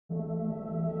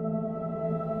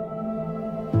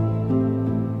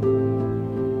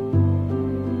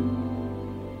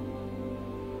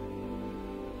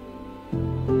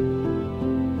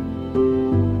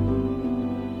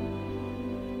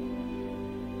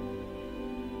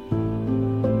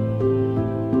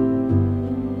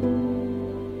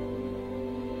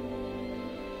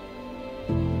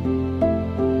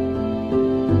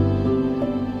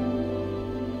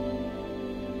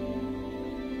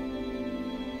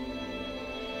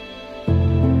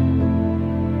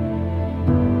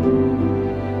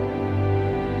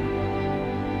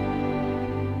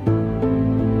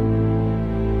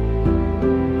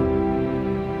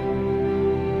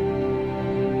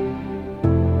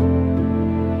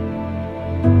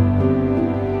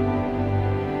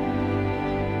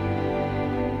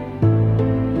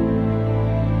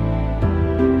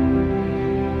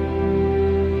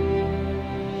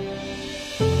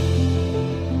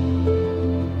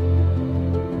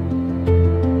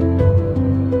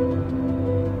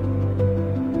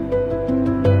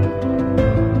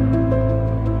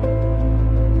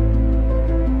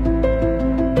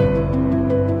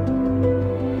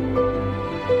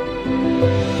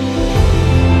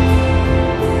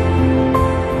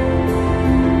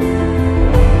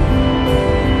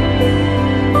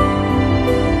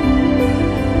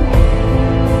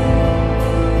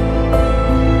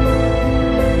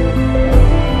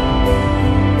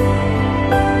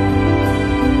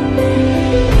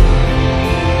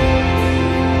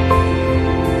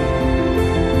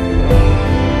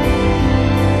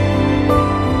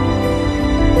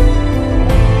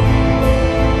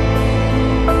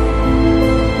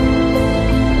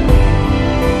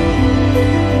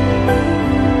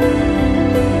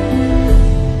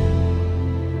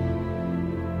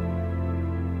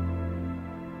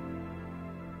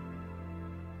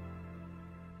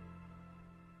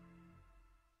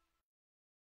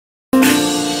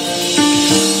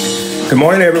Good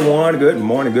morning, everyone. Good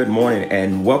morning,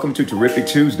 and welcome to Terrific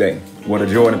Tuesday. What a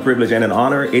joy and a privilege and an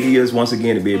honor it is once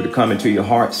again to be able to come into your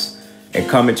hearts and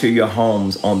come into your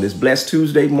homes on this blessed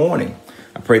Tuesday morning.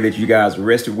 I pray that you guys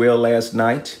rested well last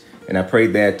night, and I pray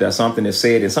that something is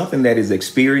said and something that is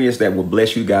experienced that will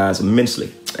bless you guys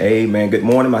immensely. Amen. Good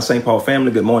morning, my St. Paul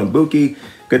family. Good morning, Buki.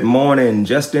 Good morning,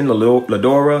 Justin,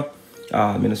 Ladora,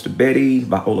 Minister Betty,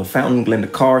 Viola Fountain, Glenda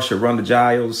Carr, Sharonda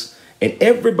Giles, and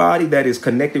everybody that is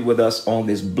connected with us on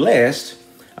this blessed,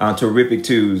 terrific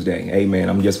Tuesday. Amen.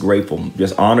 I'm just grateful,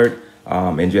 just honored,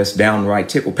 and just downright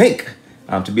tickled pink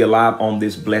to be alive on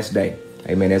this blessed day.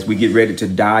 Amen. As we get ready to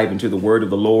dive into the word of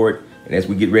the Lord, and as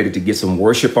we get ready to get some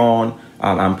worship on,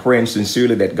 I'm praying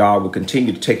sincerely that God will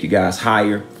continue to take you guys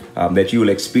higher, that you will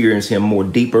experience him more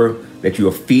deeper, that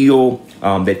you'll feel,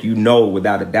 that you know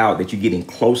without a doubt that you're getting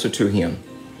closer to him.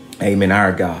 Amen.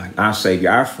 Our God, our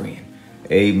Savior, our friend.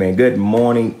 Amen. Good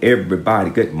morning, everybody.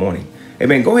 Good morning.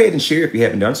 Amen. Go ahead and share if you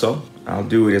haven't done so. I'll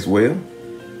do it as well.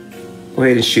 Go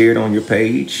ahead and share it on your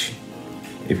page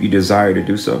if you desire to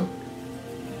do so.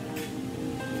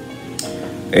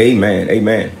 Amen.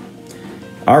 Amen.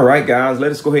 All right, guys,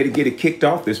 let us go ahead and get it kicked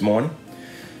off this morning.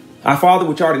 Our Father,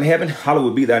 which art in heaven,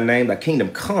 hallowed be thy name. Thy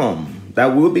kingdom come, thy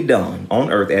will be done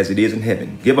on earth as it is in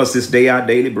heaven. Give us this day our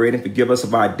daily bread and forgive us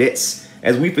of our debts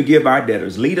as we forgive our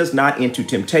debtors. Lead us not into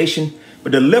temptation,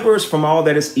 but deliver us from all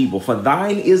that is evil. For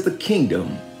thine is the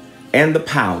kingdom and the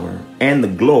power and the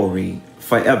glory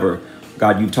forever.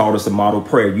 God, you've taught us a model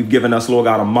prayer. You've given us, Lord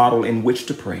God, a model in which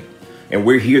to pray. And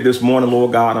we're here this morning,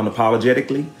 Lord God,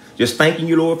 unapologetically, just thanking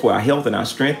you, Lord, for our health and our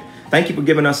strength. Thank you for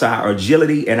giving us our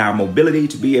agility and our mobility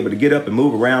to be able to get up and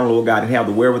move around, Lord God, and have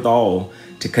the wherewithal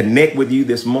to connect with you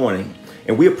this morning.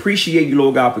 And we appreciate you,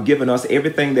 Lord God, for giving us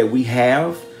everything that we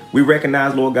have. We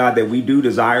recognize, Lord God, that we do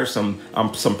desire some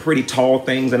pretty tall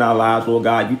things in our lives, Lord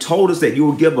God. You told us that you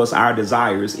will give us our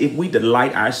desires if we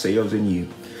delight ourselves in you.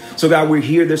 So, God, we're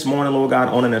here this morning, Lord God,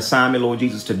 on an assignment, Lord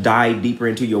Jesus, to dive deeper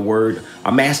into your word.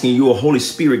 I'm asking you, Holy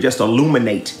Spirit, just to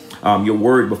illuminate your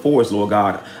word before us, Lord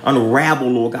God. Unravel,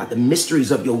 Lord God, the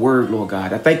mysteries of your word, Lord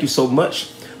God. I thank you so much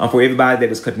for everybody that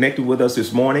is connected with us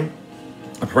this morning.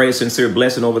 I pray a sincere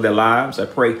blessing over their lives. I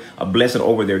pray a blessing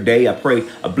over their day. I pray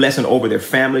a blessing over their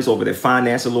families, over their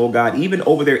finances, Lord God, even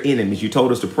over their enemies. You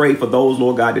told us to pray for those,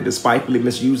 Lord God, that despitefully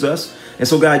misuse us. And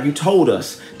so, God, you told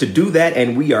us to do that.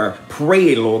 And we are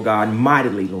praying, Lord God,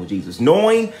 mightily, Lord Jesus,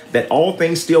 knowing that all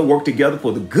things still work together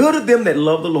for the good of them that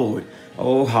love the Lord.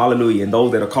 Oh, hallelujah. And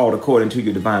those that are called according to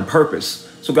your divine purpose.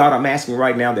 So, God, I'm asking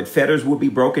right now that fetters will be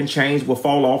broken, chains will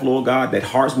fall off, Lord God, that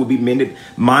hearts will be mended,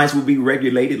 minds will be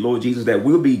regulated, Lord Jesus, that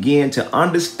we'll begin to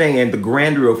understand the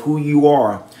grandeur of who you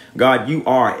are. God, you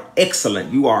are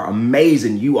excellent. You are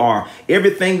amazing. You are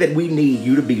everything that we need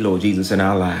you to be, Lord Jesus, in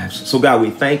our lives. So, God, we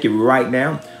thank you right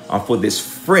now for this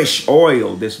fresh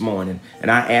oil this morning. And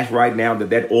I ask right now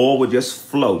that that oil will just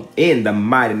flow in the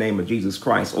mighty name of Jesus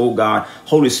Christ. Oh, God,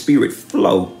 Holy Spirit,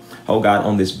 flow, oh, God,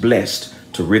 on this blessed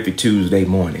terrific Tuesday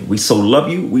morning. We so love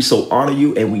you, we so honor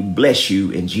you, and we bless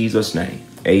you in Jesus' name.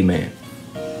 Amen.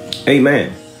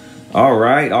 Amen. All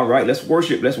right. Let's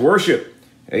worship. Let's worship.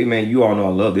 Amen. You all know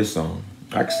I love this song.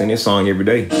 I can sing this song every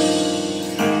day.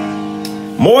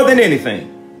 More than anything.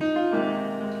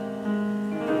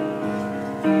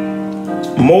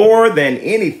 More than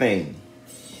anything.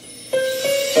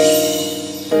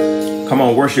 Come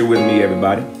on, worship with me,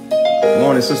 everybody. Good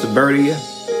morning, Sister Birdie,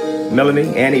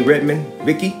 Melanie, Annie Redmond,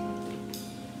 Vicky.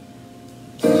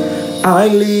 I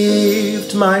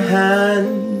lift my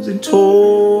hands in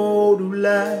total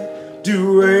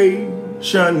adoration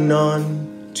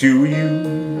unto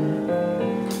you.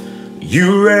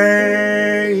 You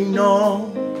reign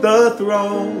on the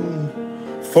throne,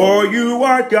 for you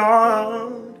are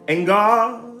God and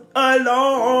God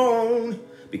alone.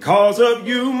 Because of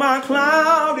you, my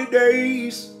cloudy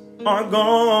days are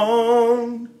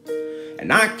gone.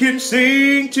 And I can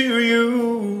sing to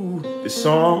you this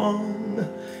song.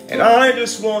 And I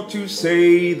just want to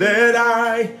say that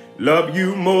I love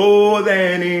you more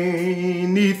than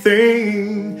anything.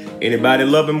 Anybody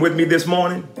love him with me this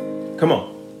morning? Come on.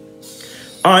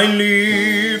 I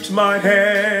lift my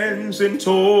hands in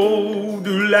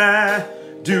total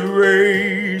adoration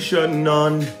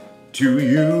unto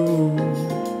you.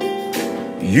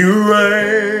 You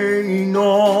reign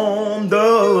on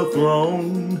the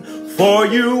throne. For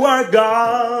you are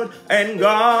God and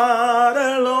God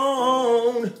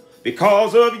alone.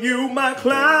 Because of you, my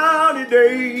cloudy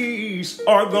days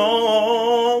are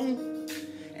gone.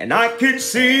 And I can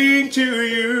sing to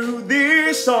you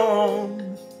this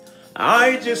song.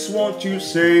 I just want to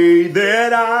say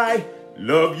that I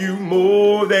love you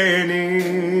more than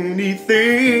anything.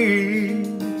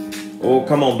 Oh,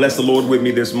 come on, bless the Lord with me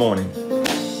this morning.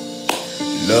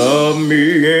 Love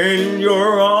me in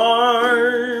your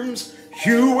arms.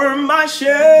 You were my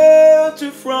shelter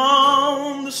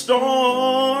from the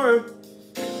storm.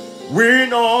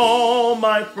 When all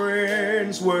my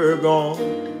friends were gone,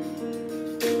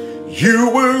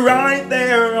 you were right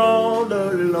there all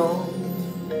along.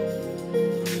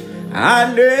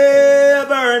 I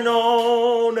never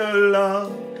known a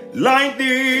love like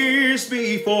this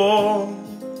before.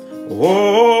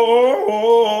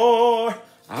 Oh,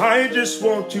 I just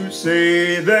want to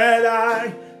say that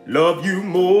I love you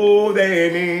more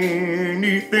than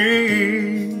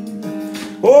anything.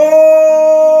 Oh,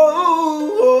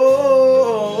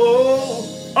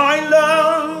 I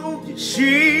love you,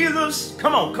 Jesus.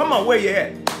 Come on, where you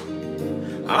at?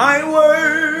 I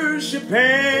worship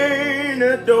and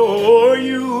adore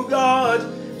you, God.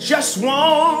 Just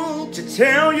want to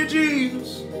tell you,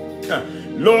 Jesus,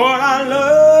 Lord, I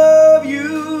love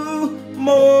you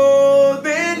more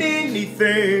than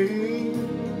anything.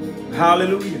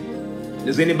 Hallelujah.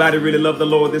 Does anybody really love the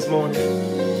Lord this morning?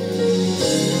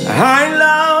 I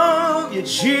love you,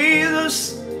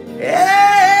 Jesus.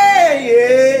 Yes,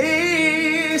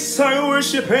 I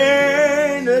worship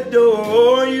and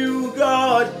adore you,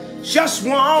 God. Just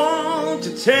want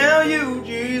to tell you,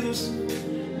 Jesus,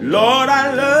 Lord,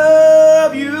 I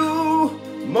love you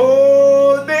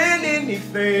more than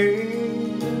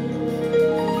anything.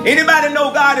 Anybody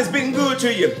know God has been good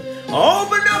to you?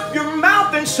 Open up your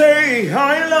mouth and say,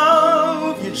 I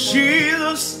love you,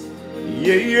 Jesus.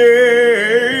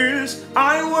 Yes,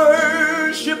 I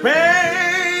worship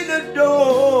and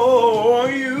adore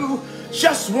you.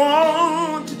 Just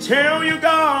want to tell you,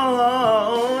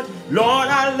 God, Lord,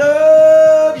 I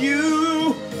love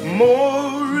you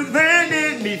more than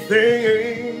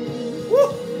anything.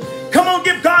 Woo. Come on,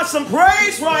 give God some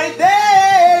praise right there.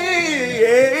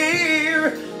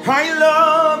 I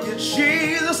love you,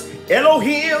 Jesus.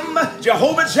 Elohim,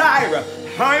 Jehovah Jireh,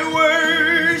 I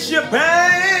worship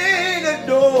and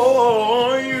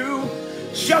adore you.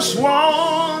 Just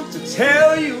want to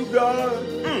tell you, God,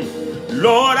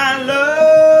 Lord, I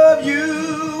love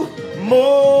you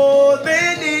more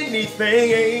than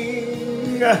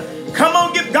anything. Come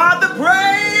on, give God the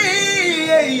praise.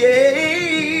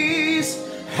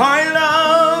 I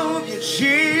love you,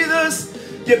 Jesus.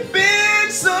 You've been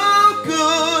so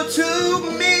good to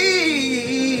me.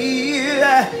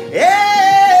 Hey,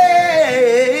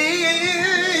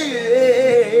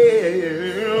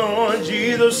 Lord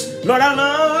Jesus, Lord, I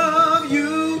love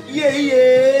you,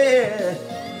 yeah,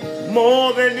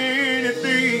 more than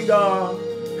anything, God.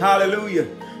 Hallelujah.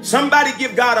 Somebody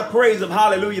give God a praise of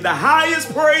hallelujah, the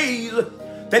highest praise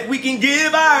that we can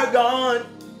give our God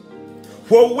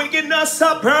for waking us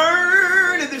up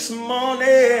early this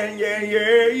morning.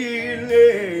 Yeah.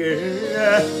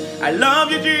 I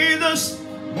love you, Jesus,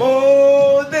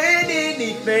 more than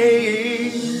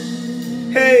anything.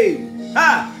 Hey,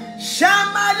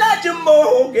 shine my light to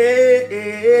more,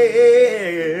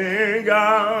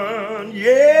 God.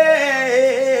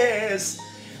 Yes,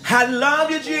 I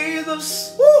love you,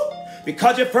 Jesus,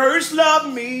 because you first loved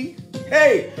me.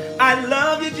 Hey, I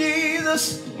love you,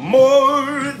 Jesus,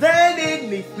 more than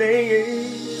anything.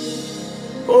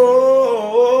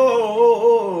 Oh,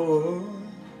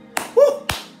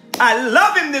 I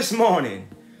love him this morning.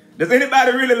 Does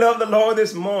anybody really love the Lord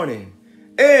this morning?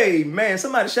 Amen.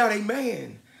 Somebody shout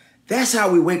amen. That's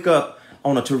how we wake up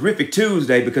on a terrific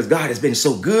Tuesday, because God has been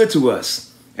so good to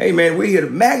us. Amen. We're here to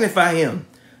magnify him.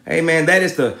 Amen. That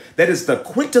is the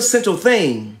quintessential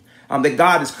thing that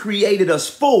God has created us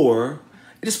for.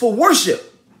 It is for worship.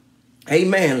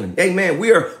 Amen. Amen.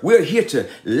 We're here to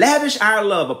lavish our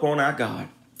love upon our God.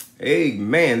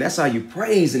 Amen. That's how you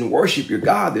praise and worship your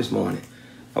God this morning.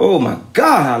 Oh my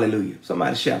God. Hallelujah.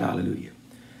 Somebody shout hallelujah.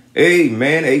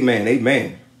 Amen. Amen.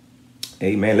 Amen.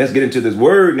 Amen. Let's get into this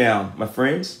word now, my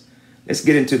friends. Let's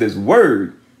get into this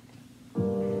word.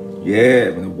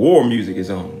 Yeah, when the war music is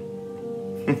on.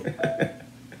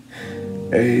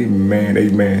 Amen.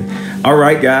 Amen. All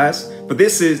right, guys. But if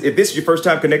this is your first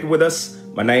time connected with us,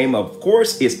 my name, of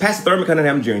course, is Pastor Therman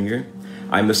Cunningham Jr.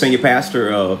 I'm the senior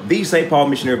pastor of the St. Paul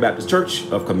Missionary Baptist Church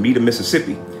of Comida,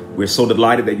 Mississippi. We're so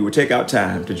delighted that you would take out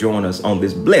time to join us on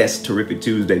this blessed, terrific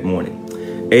Tuesday morning.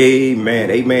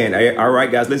 Amen. Amen. All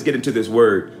right, guys, let's get into this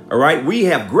word. All right. We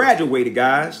have graduated,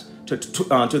 guys, to the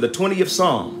 20th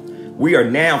Psalm. We are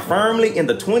now firmly in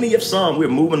the 20th Psalm. We're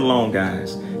moving along,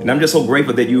 guys. And I'm just so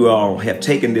grateful that you all have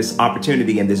taken this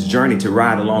opportunity and this journey to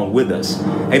ride along with us.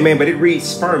 Amen. But it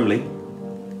reads firmly.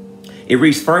 It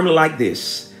reads firmly like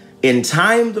this. In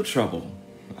times of trouble,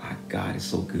 My God is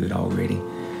so good already.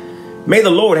 May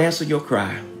the Lord answer your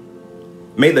cry.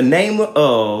 May the name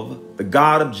of the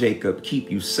God of Jacob keep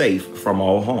you safe from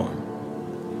all harm.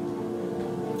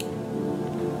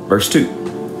 Verse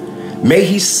 2. May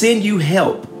he send you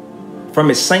help from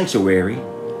his sanctuary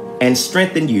and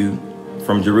strengthen you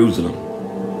from Jerusalem.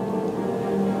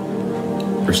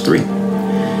 Verse 3.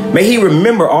 May he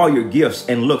remember all your gifts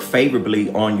and look favorably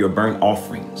on your burnt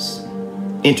offerings.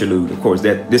 Interlude, of course,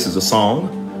 that this is a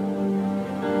song.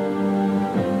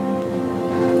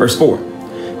 Verse 4.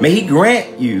 May he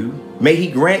grant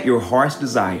your heart's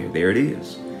desire. There it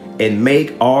is. And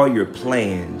make all your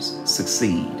plans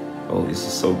succeed. Oh, this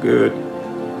is so good.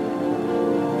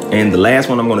 And the last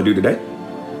one I'm going to do today.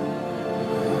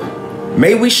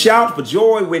 May we shout for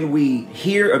joy when we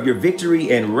hear of your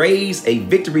victory and raise a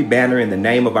victory banner in the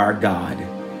name of our God.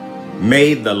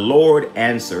 May the Lord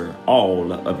answer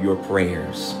all of your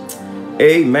prayers.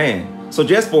 Amen. So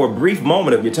just for a brief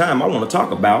moment of your time, I want to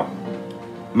talk about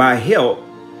my help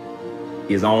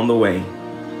is on the way.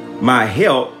 My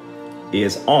help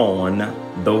is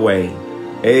on the way.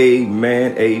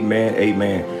 Amen, amen,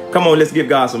 amen. Come on, let's give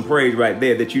God some praise right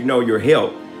there that you know your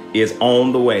help is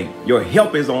on the way. Your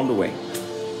help is on the way.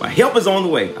 My help is on the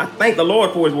way. I thank the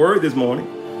Lord for his word this morning.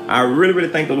 I really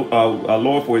thank the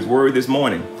Lord for his word this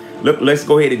morning. Look, let's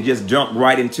go ahead and just jump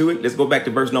right into it. Let's go back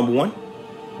to verse number 1.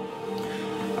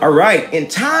 All right. In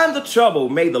times of trouble,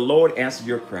 may the Lord answer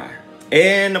your cry.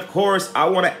 And of course, I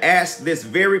want to ask this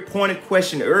very pointed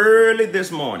question early this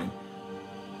morning.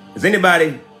 Is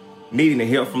anybody needing the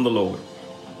help from the Lord?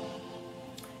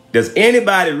 Does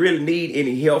anybody really need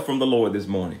any help from the Lord this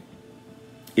morning?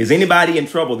 Is anybody in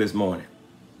trouble this morning?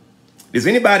 Does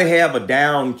anybody have a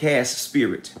downcast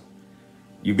spirit?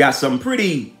 You've got some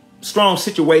pretty strong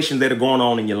situations that are going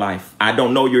on in your life. I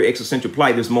don't know your existential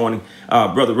plight this morning,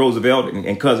 Brother Roosevelt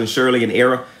and Cousin Shirley and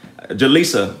Era.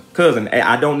 Jaleesa, cousin,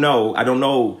 I don't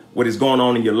know what is going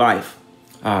on in your life.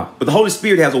 But the Holy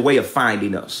Spirit has a way of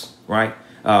finding us, right?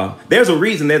 There's a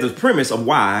reason, there's a premise of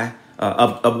why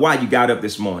you got up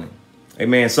this morning.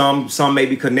 Amen. Some may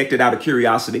be connected out of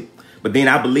curiosity, but then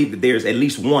I believe that there's at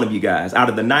least one of you guys out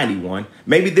of the 91.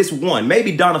 Maybe this one,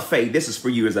 maybe Donna Faye, this is for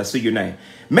you as I see your name.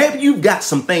 Maybe you've got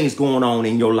some things going on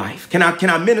in your life. Can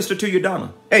I minister to you,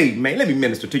 Donna? Hey, man, let me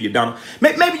minister to you, Donna.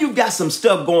 Maybe you've got some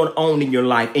stuff going on in your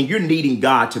life and you're needing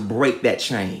God to break that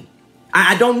chain.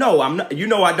 I don't know. I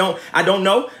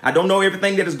don't know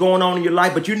everything that is going on in your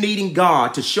life, but you're needing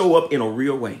God to show up in a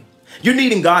real way. You're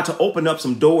needing God to open up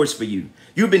some doors for you.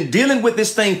 You've been dealing with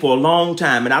this thing for a long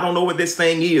time, and I don't know what this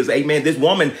thing is. Amen. This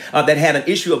woman that had an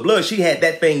issue of blood, she had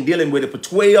that thing dealing with it for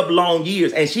 12 long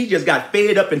years, and she just got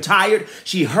fed up and tired.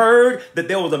 She heard that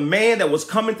there was a man that was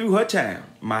coming through her town.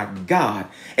 My God.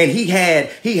 And he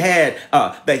had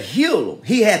the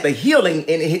healing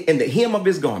in the hem of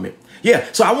his garment. Yeah.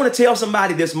 So I want to tell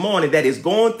somebody this morning that is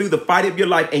going through the fight of your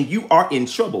life and you are in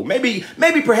trouble. Maybe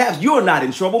perhaps you're not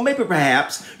in trouble. Maybe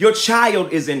perhaps your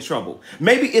child is in trouble.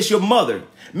 Maybe it's your mother.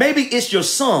 Maybe it's your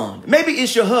son. Maybe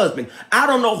it's your husband. I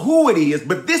don't know who it is,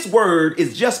 but this word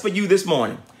is just for you this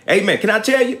morning. Amen. Can I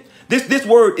tell you? This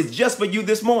word is just for you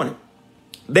this morning.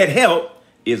 That help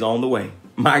is on the way.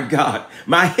 My God,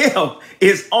 my help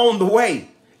is on the way.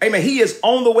 Amen. He is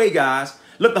on the way, guys.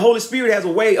 Look, the Holy Spirit has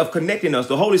a way of connecting us.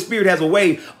 The Holy Spirit has a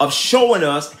way of showing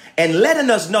us and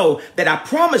letting us know that I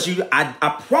promise you,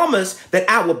 I promise that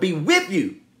I will be with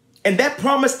you. And that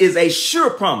promise is a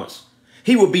sure promise.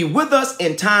 He will be with us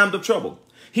in times of trouble.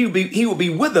 He will be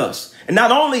with us. And not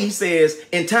only, he says,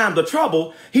 in times of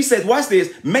trouble, he says, watch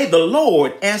this, may the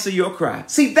Lord answer your cry.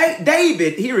 See,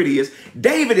 David, here it is.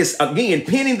 David is, again,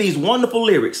 penning these wonderful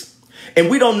lyrics. And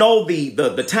we don't know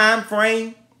the time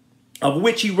frame of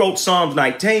which he wrote Psalms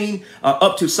 19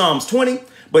 up to Psalms 20.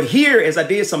 But here, as I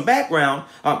did some background,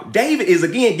 David is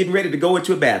again getting ready to go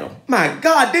into a battle. My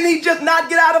God, didn't he just not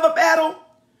get out of a battle?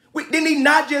 Didn't he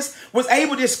not just was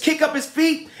able to just kick up his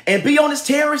feet and be on his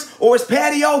terrace or his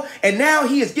patio? And now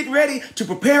he is getting ready to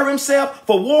prepare himself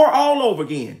for war all over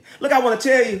again. Look, I want to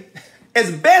tell you, as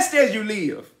best as you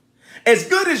live, as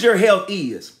good as your health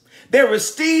is, there is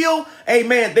still,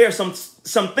 amen, there's some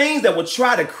things that will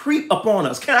try to creep upon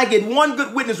us. Can I get one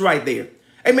good witness right there?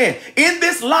 Amen. In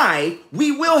this life,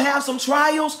 we will have some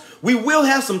trials. We will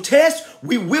have some tests.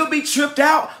 We will be tripped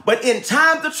out. But in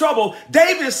times of trouble,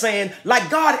 David is saying, like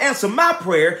God answer my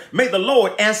prayer, may the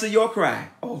Lord answer your cry.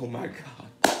 Oh, my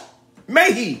God.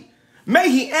 May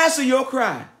he answer your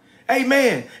cry.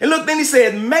 Amen. And look, then he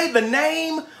said, may the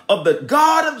name of the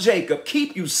God of Jacob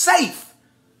keep you safe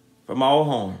from all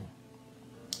harm.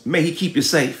 May he keep you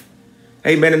safe.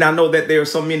 Amen. And I know that there are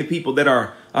so many people that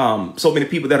are so many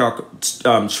people that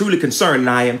are truly concerned, and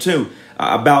I am too,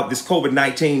 about this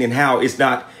COVID-19 and how it's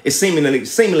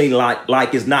seemingly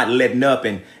like it's not letting up,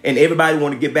 and everybody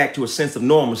want to get back to a sense of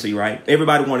normalcy, right?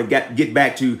 Everybody want to get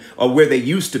back to where they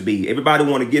used to be. Everybody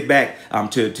want to get back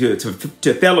to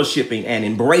fellowshipping and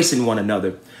embracing one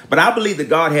another. But I believe that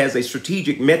God has a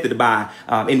strategic method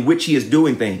in which he is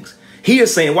doing things. He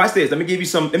is saying, watch this. Let me give you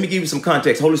some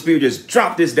context. Holy Spirit just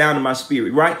dropped this down in my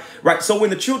spirit, right? So when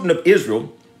the children of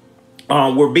Israel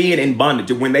were being in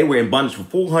bondage, when they were in bondage for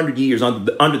 400 years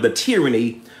under the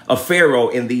tyranny of Pharaoh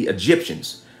and the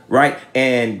Egyptians, right?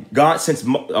 And God sent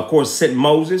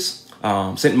Moses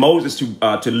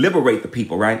to liberate the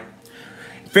people, right?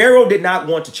 Pharaoh did not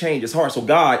want to change his heart, so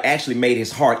God actually made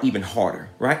his heart even harder,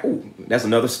 right? Ooh, that's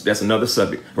another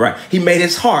subject, right? He made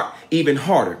his heart even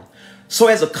harder. So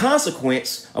as a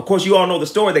consequence, of course, you all know the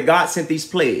story that God sent these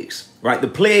plagues, right? The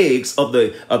plagues of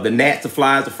the gnats, the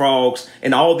flies, the frogs,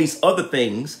 and all these other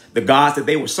things, the gods that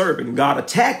they were serving. God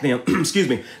attacked them,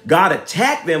 God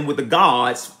attacked them with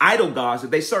the idol gods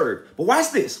that they served. But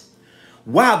watch this.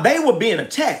 While they were being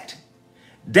attacked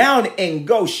down in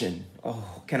Goshen,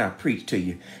 oh, can I preach to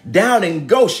you? Down in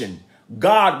Goshen,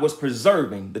 God was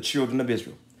preserving the children of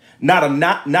Israel. Not a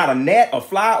gnat, a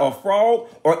fly, or a frog,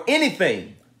 or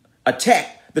anything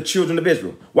attack the children of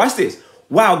Israel. Watch this.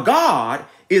 While God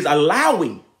is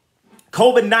allowing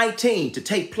COVID-19 to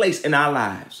take place in our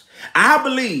lives, I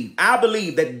believe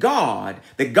that God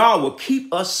will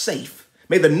keep us safe.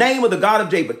 May the name of the God of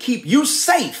Jacob keep you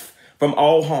safe from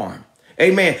all harm.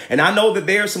 Amen. And I know that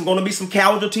there's going to be some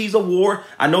casualties of war.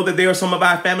 I know that there are some of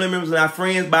our family members and our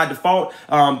friends by default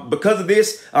because of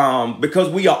this, because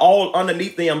we are all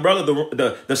underneath the umbrella.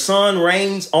 The sun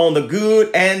rains on the good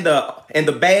and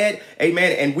the bad.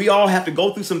 Amen. And we all have to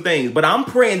go through some things. But I'm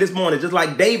praying this morning, just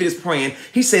like David is praying.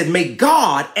 He says, may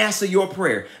God answer your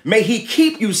prayer. May he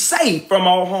keep you safe from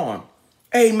all harm.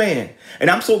 Amen. And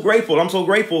I'm so grateful.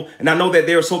 And I know that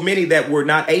there are so many that were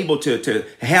not able to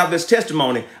have this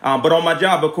testimony. But on my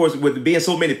job, of course, with being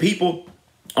so many people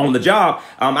on the job,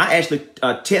 I actually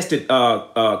tested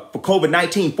for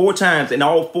COVID-19 4 times, and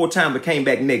all 4 times I came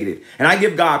back negative. And I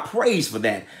give God praise for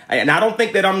that. And I don't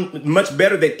think that I'm much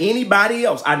better than anybody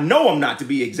else. I know I'm not, to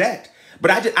be exact.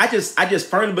 But I just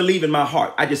firmly believe in my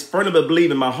heart. I just firmly believe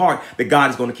in my heart that God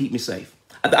is going to keep me safe.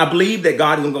 I believe that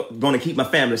God is going to keep my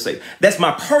family safe. That's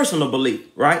my personal belief,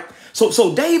 right?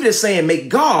 So David is saying, may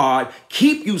God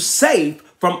keep you safe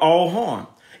from all harm.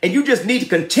 And you just need to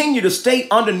continue to stay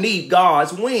underneath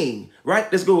God's wing,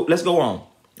 right? Let's go on.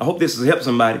 I hope this has helped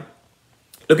somebody.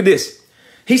 Look at this.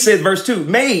 He says, verse 2,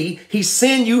 may he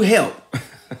send you help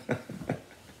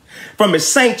from his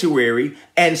sanctuary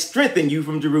and strengthen you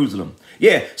from Jerusalem.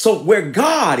 Yeah, so where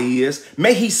God is,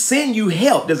 may he send you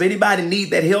help. Does anybody need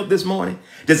that help this morning?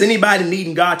 Does anybody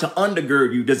need God to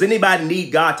undergird you? Does anybody need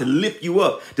God to lift you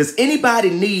up? Does anybody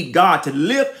need God to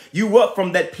lift you up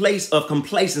from that place of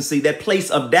complacency, that place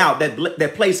of doubt,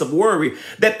 that place of worry,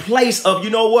 that place of,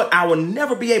 you know what, I will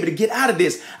never be able to get out of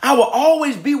this. I will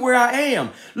always be where I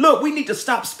am. Look, we need to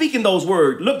stop speaking those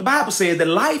words. Look, the Bible says that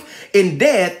life and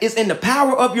death is in the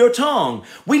power of your tongue.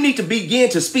 We need to begin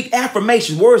to speak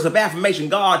affirmation, words of affirmation.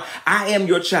 God, I am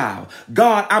your child.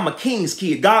 God, I'm a king's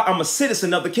kid. God, I'm a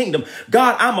citizen of the kingdom.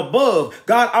 God, I'm above.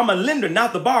 God, I'm a lender,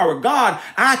 not the borrower. God,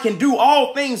 I can do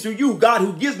all things through you, God,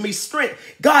 who gives me strength.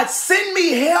 God, send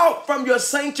me help from your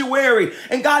sanctuary.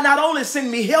 And God, not only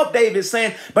send me help, David is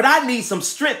saying, but I need some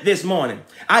strength this morning.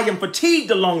 I am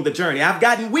fatigued along the journey. I've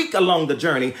gotten weak along the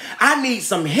journey. I need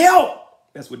some help.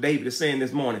 That's what David is saying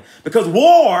this morning. Because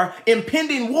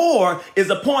impending war is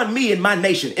upon me and my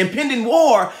nation. Impending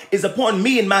war is upon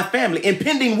me and my family.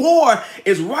 Impending war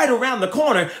is right around the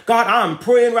corner. God, I'm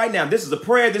praying right now. This is a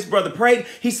prayer this brother prayed.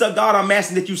 He said, God, I'm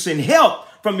asking that you send help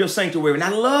from your sanctuary. And I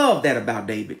love that about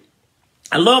David.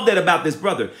 I love that about this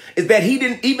brother, is that he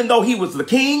didn't, even though he was the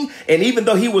king, and even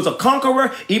though he was a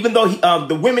conqueror, even though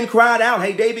the women cried out,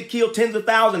 hey, David killed tens of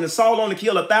thousands and Saul only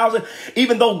killed 1,000.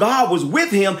 Even though God was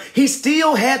with him, he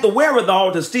still had the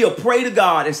wherewithal to still pray to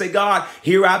God and say, God,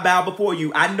 here I bow before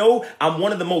you. I know I'm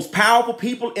one of the most powerful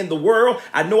people in the world.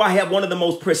 I know I have one of the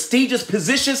most prestigious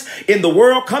positions in the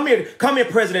world. Come here,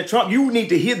 President Trump. You need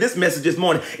to hear this message this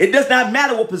morning. It does not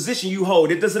matter what position you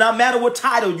hold. It does not matter what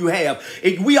title you have.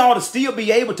 We ought to still be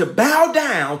able to bow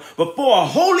down before a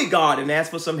holy God and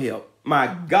ask for some help. My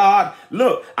God,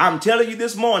 look, I'm telling you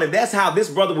this morning, that's how this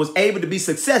brother was able to be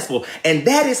successful. And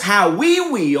that is how we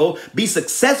will be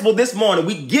successful this morning.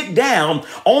 We get down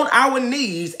on our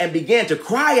knees and begin to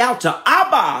cry out to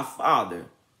Abba, Father.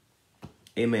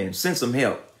 Amen. Send some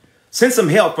help. Send some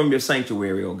help from your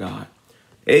sanctuary, oh God.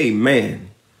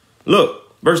 Amen.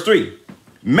 Look, verse 3.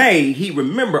 may he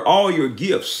remember all your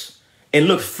gifts and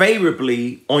look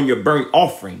favorably on your burnt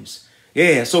offerings.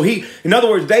 Yeah. So in other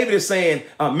words, David is saying,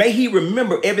 may he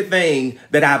remember everything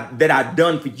that I've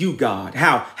done for you, God,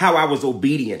 how I was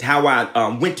obedient, how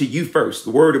I went to you first.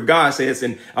 The word of God says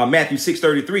in Matthew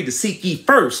 6:33, to seek ye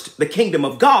first the kingdom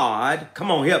of God. Come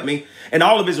on, help me. And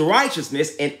all of his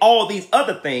righteousness, and all these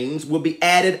other things will be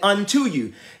added unto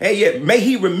you. Hey, yeah, may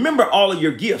he remember all of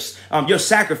your gifts, your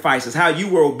sacrifices, how you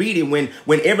were obedient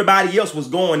when everybody else was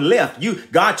going left.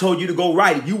 God told you to go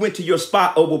right. You went to your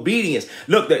spot of obedience.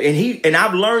 Look, and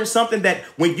I've learned something, that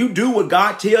when you do what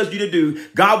God tells you to do,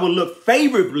 God will look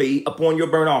favorably upon your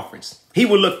burnt offerings. He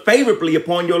will look favorably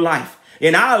upon your life.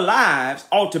 And our lives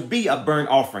ought to be a burnt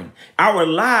offering. Our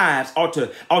lives ought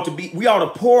to be, we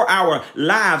ought to pour our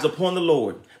lives upon the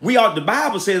Lord. The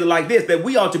Bible says it like this, that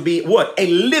we ought to be what? A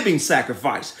living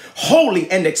sacrifice, holy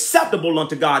and acceptable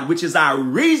unto God, which is our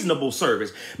reasonable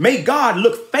service. May God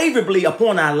look favorably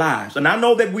upon our lives. And I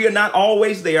know that we are not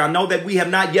always there. I know that we have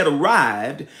not yet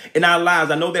arrived in our lives.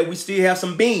 I know that we still have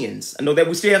some bends. I know that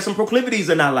we still have some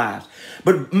proclivities in our lives.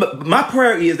 But my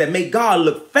prayer is that may God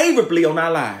look favorably on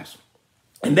our lives.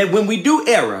 And that when we do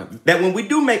error, that when we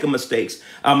do make a mistake,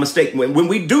 when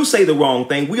we do say the wrong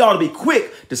thing, we ought to be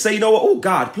quick to say, you know what? Oh,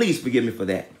 God, please forgive me for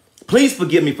that. Please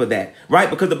forgive me for that.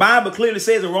 Right? Because the Bible clearly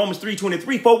says in Romans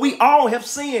 3:23, for we all have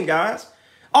sinned, guys.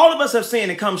 All of us have sinned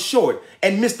and come short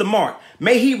and missed the mark.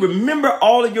 May he remember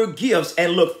all of your gifts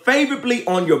and look favorably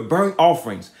on your burnt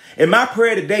offerings. And my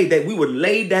prayer today, that we would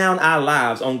lay down our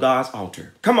lives on God's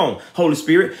altar. Come on, Holy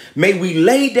Spirit. May we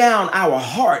lay down our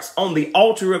hearts on the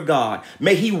altar of God.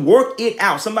 May he work it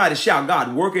out. Somebody shout,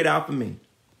 God, work it out for me.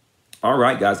 All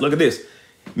right, guys, look at this.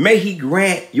 May he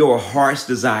grant your heart's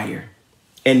desire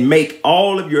and make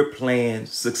all of your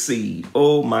plans succeed.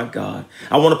 Oh, my God.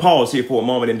 I want to pause here for a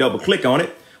moment and double click on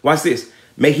it. Watch this.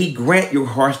 May he grant your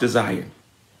heart's desire.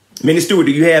 Minnie Stewart,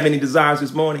 do you have any desires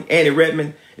this morning? Annie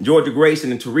Redmond, and Georgia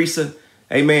Grayson, and Teresa.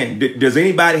 Amen. Does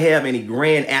anybody have any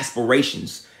grand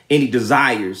aspirations, any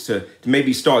desires to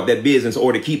maybe start that business,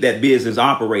 or to keep that business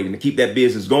operating, to keep that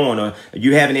business going? Or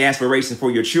you have any aspirations for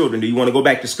your children? Do you want to go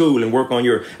back to school and work on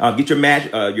your get your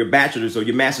bachelor's or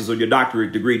your master's or your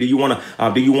doctorate degree? Do you want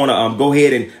to go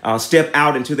ahead and step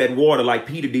out into that water like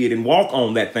Peter did and walk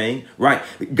on that thing? Right.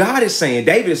 God is saying,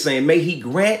 David is saying, may he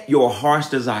grant your heart's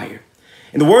desire.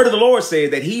 And the word of the Lord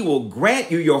says that he will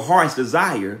grant you your heart's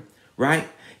desire, right,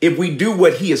 if we do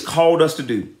what he has called us to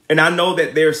do. And I know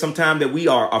that there's some time that we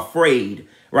are afraid,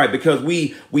 right, because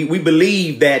we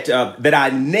believe that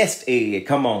our nest egg,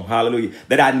 come on, hallelujah,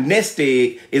 that our nest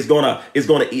egg is gonna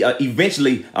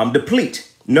eventually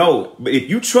deplete. No, but if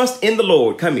you trust in the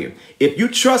Lord, come here. If you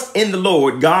trust in the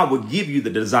Lord, God will give you the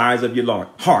desires of your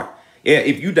heart. Yeah,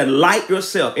 if you delight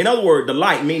yourself, in other words,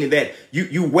 delight meaning that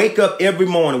you wake up every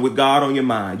morning with God on your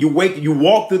mind. You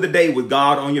walk through the day with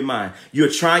God on your mind.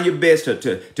 You're trying your best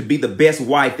to be the best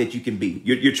wife that you can be.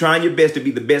 You're trying your best to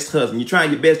be the best husband. You're trying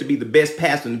your best to be the best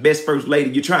pastor and the best first lady.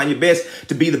 You're trying your best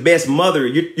to be the best mother.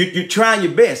 You're trying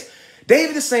your best.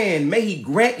 David is saying, may he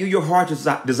grant you your heart's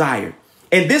desire.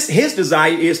 And his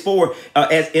desire is for,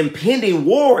 as impending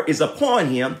war is upon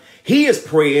him, he is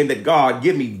praying that God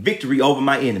give me victory over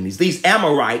my enemies. These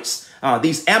Amorites,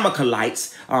 these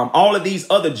Amalekites, all of these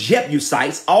other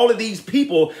Jebusites, all of these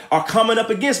people are coming up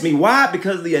against me. Why?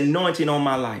 Because of the anointing on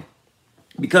my life.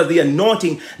 Because the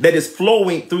anointing that is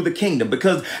flowing through the kingdom.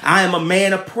 Because I am a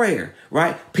man of prayer,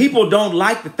 right? People don't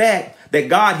like the fact that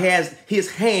God has his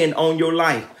hand on your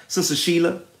life. Sister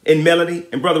Sheila and Melody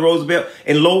and Brother Roosevelt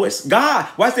and Lois. God,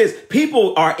 watch this.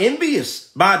 People are envious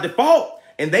by default.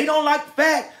 And they don't like the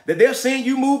fact that they're seeing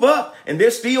you move up and they're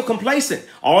still complacent.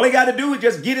 All they got to do is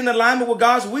just get in alignment with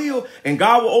God's will, and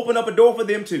God will open up a door for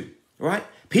them too. Right?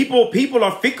 People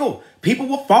are fickle. People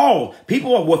will fall.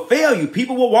 People will fail you.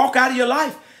 People will walk out of your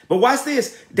life. But watch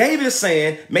this. David is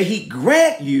saying, may he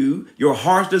grant you your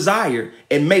heart's desire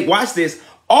and make, watch this,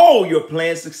 all your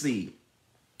plans succeed.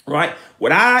 Right?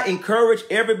 What I encourage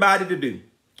everybody to do,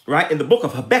 right, in the book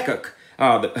of Habakkuk,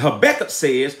 Habakkuk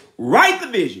says, write the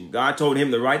vision. God told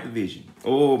him to write the vision.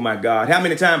 Oh, my God. How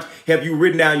many times have you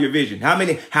written down your vision? How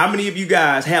many of you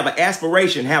guys have an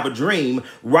aspiration, have a dream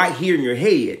right here in your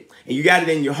head, and you got it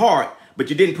in your heart,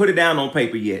 but you didn't put it down on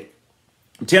paper yet?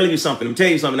 I'm telling you something.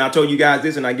 I told you guys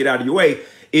this, and I get out of your way,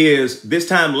 is this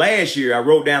time last year, I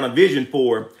wrote down a vision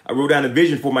for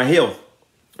my health.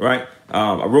 Right.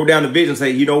 I wrote down the vision,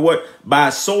 say, you know what, by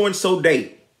so-and-so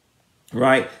date,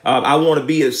 right, I want to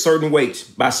be a certain weight.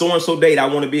 By so-and-so date, I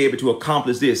want to be able to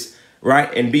accomplish this.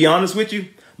 Right. And be honest with you,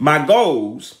 my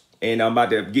goals, and I'm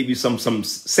about to give you some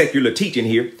secular teaching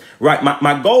here. Right.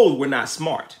 My goals were not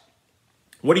smart.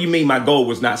 What do you mean my goal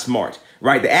was not SMART?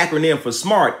 Right? The acronym for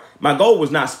SMART, my goal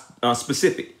was not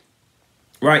specific.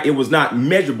 Right? It was not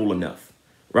measurable enough.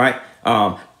 Right?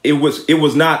 It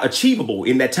was not achievable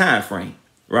in that time frame.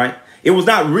 Right? It was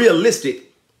not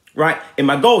realistic. Right? And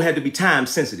my goal had to be time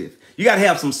sensitive. You got to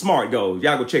have some SMART goals.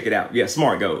 Y'all go check it out. Yeah,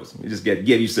 SMART goals. It just gave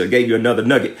you another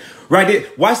nugget right there.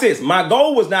 Watch this. My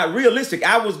goal was not realistic.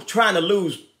 I was trying to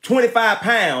lose 25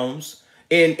 pounds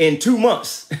in 2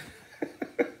 months.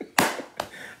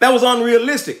 That was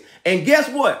unrealistic. And guess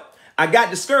what? I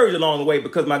got discouraged along the way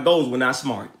because my goals were not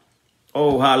SMART.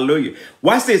 Oh, hallelujah.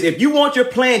 Watch this. If you want your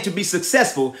plan to be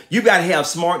successful, you got to have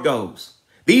SMART goals.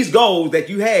 These goals that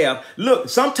you have, look,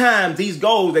 sometimes these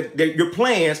goals that your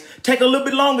plans take a little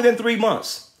bit longer than 3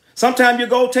 months. Sometimes your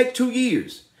goal take 2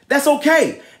 years. That's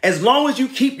okay. As long as you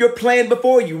keep your plan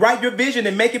before you, write your vision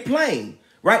and make it plain,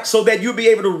 right? So that you'll be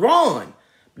able to run.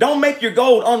 Don't make your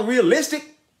goal unrealistic,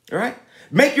 right?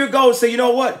 Make your goal say, you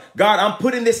know what, God, I'm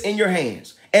putting this in your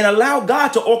hands. And allow God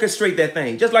to orchestrate that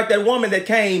thing. Just like that woman that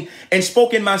came and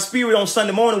spoke in my spirit on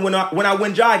Sunday morning when I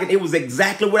went jogging. It was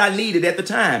exactly what I needed at the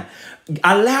time.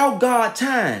 Allow God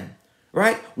time,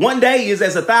 right? 1 day is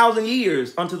as 1,000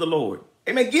 years unto the Lord.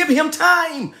 Amen. Give him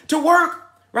time to work,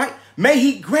 right? May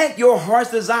he grant your heart's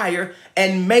desire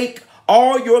and make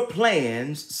all your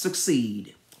plans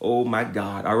succeed. Oh, my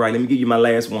God. All right, let me give you my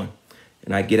last one.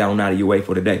 And I get on out of your way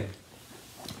for today.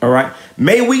 All right.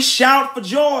 May we shout for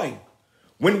joy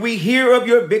when we hear of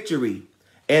your victory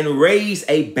and raise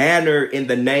a banner in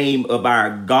the name of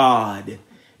our God.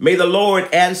 May the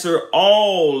Lord answer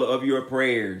all of your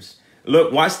prayers.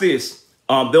 Look, watch this.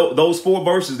 Those 4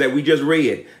 verses that we just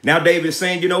read. Now David is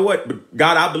saying, you know what?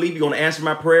 God, I believe you're going to answer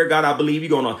my prayer. God, I believe you're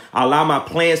going to allow my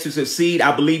plans to succeed.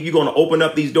 I believe you're going to open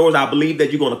up these doors. I believe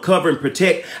that you're going to cover and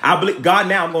protect. I believe, God,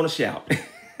 now I'm going to shout.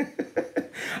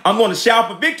 I'm going to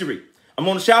shout for victory. I'm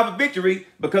going to shout for victory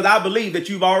because I believe that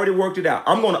you've already worked it out.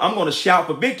 I'm going to shout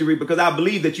for victory because I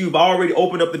believe that you've already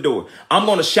opened up the door. I'm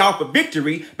going to shout for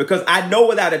victory because I know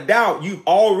without a doubt you've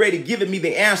already given me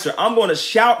the answer. I'm going to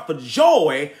shout for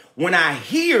joy when I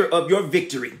hear of your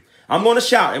victory. I'm going to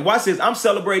shout. And watch this. I'm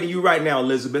celebrating you right now,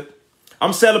 Elizabeth.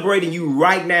 I'm celebrating you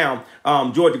right now,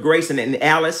 Georgia Grayson and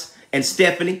Alice and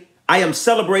Stephanie. I am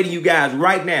celebrating you guys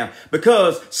right now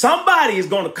because somebody is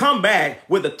going to come back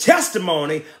with a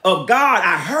testimony of God.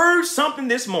 I heard something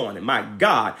this morning. My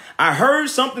God, I heard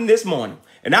something this morning.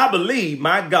 And I believe,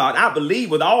 my God, I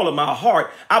believe with all of my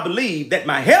heart, I believe that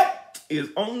my help is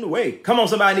on the way. Come on,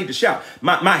 somebody need to shout.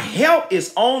 My help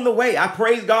is on the way. I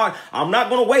praise God. I'm not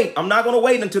going to wait. I'm not going to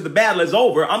wait until the battle is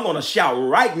over. I'm going to shout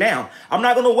right now. I'm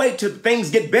not going to wait till things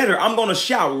get better. I'm going to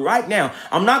shout right now.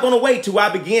 I'm not going to wait till I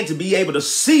begin to be able to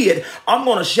see it. I'm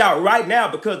going to shout right now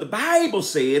because the Bible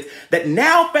says that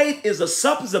now faith is the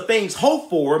substance of things hoped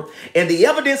for and the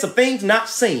evidence of things not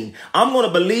seen. I'm going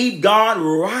to believe God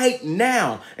right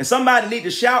now. And somebody need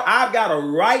to shout, I've got a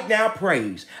right now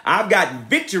praise. I've got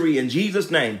victory in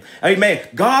Jesus' name. Amen.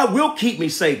 God will keep me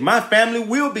safe. My family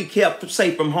will be kept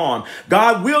safe from harm.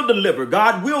 God will deliver.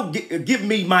 God will give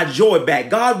me my joy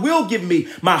back. God will give me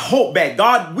my hope back.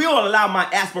 God will allow my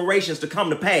aspirations to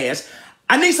come to pass.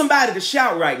 I need somebody to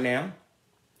shout right now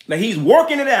that he's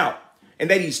working it out and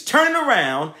that he's turning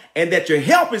around and that your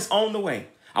help is on the way.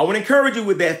 I want to encourage you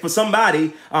with that for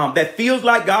somebody that feels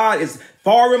like God is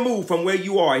far removed from where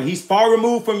you are. He's far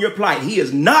removed from your plight. He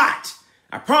is not.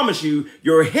 I promise you,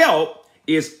 your help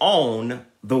is on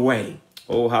the way.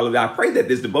 Oh, hallelujah. I pray that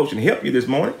this devotion helped you this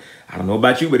morning. I don't know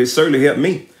about you, but it certainly helped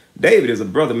me. David is a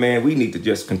brother, man. We need to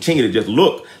just continue to just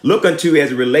look unto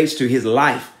as it relates to his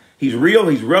life. He's real,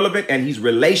 he's relevant, and he's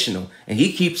relational. And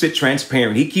he keeps it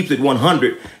transparent. He keeps it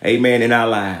 100, amen, in our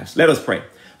lives. Let us pray.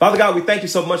 Father God, we thank you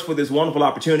so much for this wonderful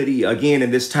opportunity again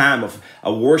in this time of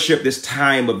worship, this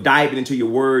time of diving into your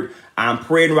word. I'm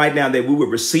praying right now that we would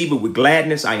receive it with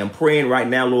gladness. I am praying right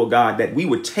now, Lord God, that we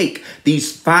would take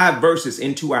these 5 verses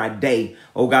into our day.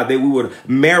 Oh God, that we would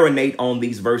marinate on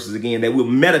these verses again, that we'll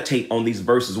meditate on these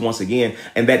verses once again,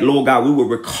 and that, Lord God, we will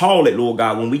recall it, Lord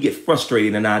God, when we get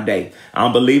frustrated in our day.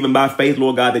 I'm believing by faith,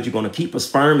 Lord God, that you're going to keep us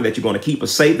firm, and that you're going to keep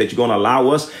us safe, that you're going to allow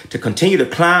us to continue to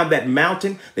climb that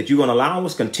mountain, that you're going to allow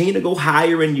us to continue to go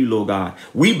higher in you, Lord God.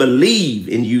 We believe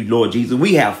in you, Lord Jesus.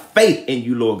 We have faith in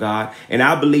you, Lord God, and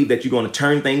I believe that you're going to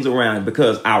turn things around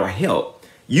because our help,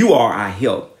 you are our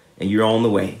help, and you're on the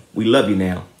way. We love you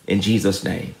now in Jesus'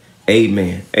 name.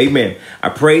 Amen. Amen. I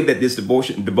pray that this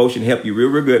devotion help you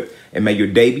real good, and may your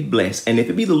day be blessed. And if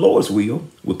it be the Lord's will,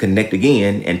 we'll connect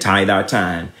again and tithe our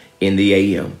time in the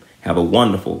AM. Have a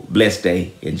wonderful, blessed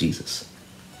day in Jesus.